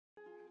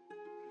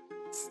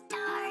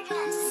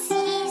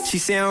She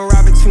say I'm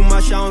rapping too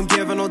much, I don't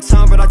give her no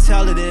time, but I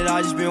tell her that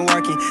I just been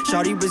working.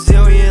 Shawty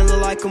Brazilian,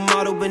 look like a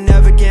model, but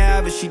never can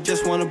have it, she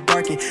just wanna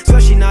Birkin.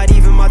 Swear she not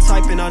even my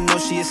type, and I know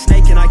she a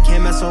snake, and I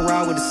can't mess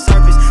around with the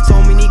serpents.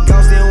 So many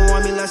girls, they don't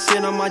want me, last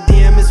shit on my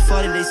DM is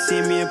flooded, they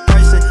see me in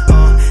person.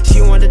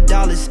 She want the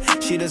dollars,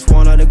 she just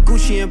want all the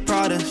Gucci and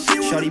Prada.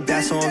 Shawty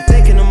bad, so I'm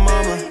thinking of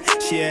mama.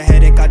 She a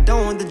headache, I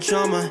don't want the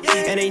drama.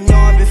 And they know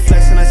I've been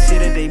flexing, I see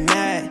that they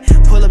mad.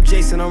 Pull up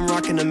Jason, I'm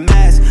rocking the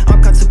mask.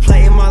 I'm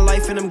contemplating my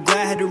life and I'm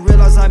glad. Had to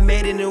realize I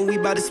made it and we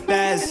bout to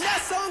spaz.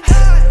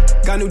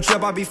 Got new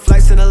job, I be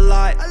flexing a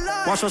lot.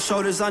 Watch my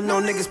shoulders, I know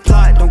niggas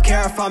plot. Don't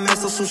care if I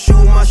mess up, so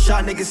shoot my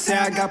shot. Niggas say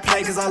I got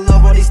play cause I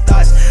love all these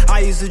thoughts. I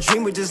used to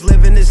dream with just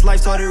living this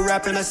life. Started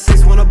rapping at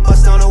 6, wanna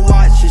bust down a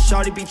watch. And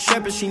shawty be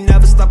trippin', she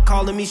never stop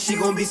calling me. She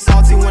gon' be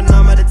salty when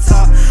I'm at the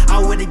top.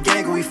 I'm with the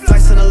gang, we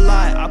flexing a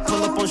lot. I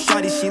pull up on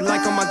shawty, she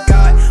like, oh my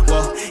god.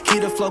 Well,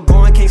 keep the flow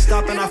going, can't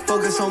stop, and I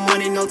focus on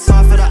money, no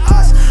time for the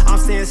odds. I'm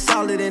staying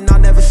solid and I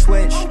never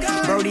switch.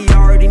 Brody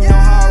already know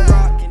how I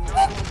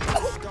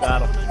rock.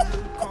 Got him.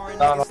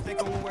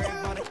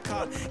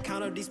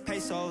 Count up these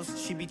pesos.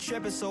 She be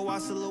trippin', so I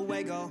still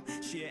away go.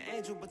 She an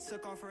angel, but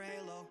took off her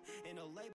halo.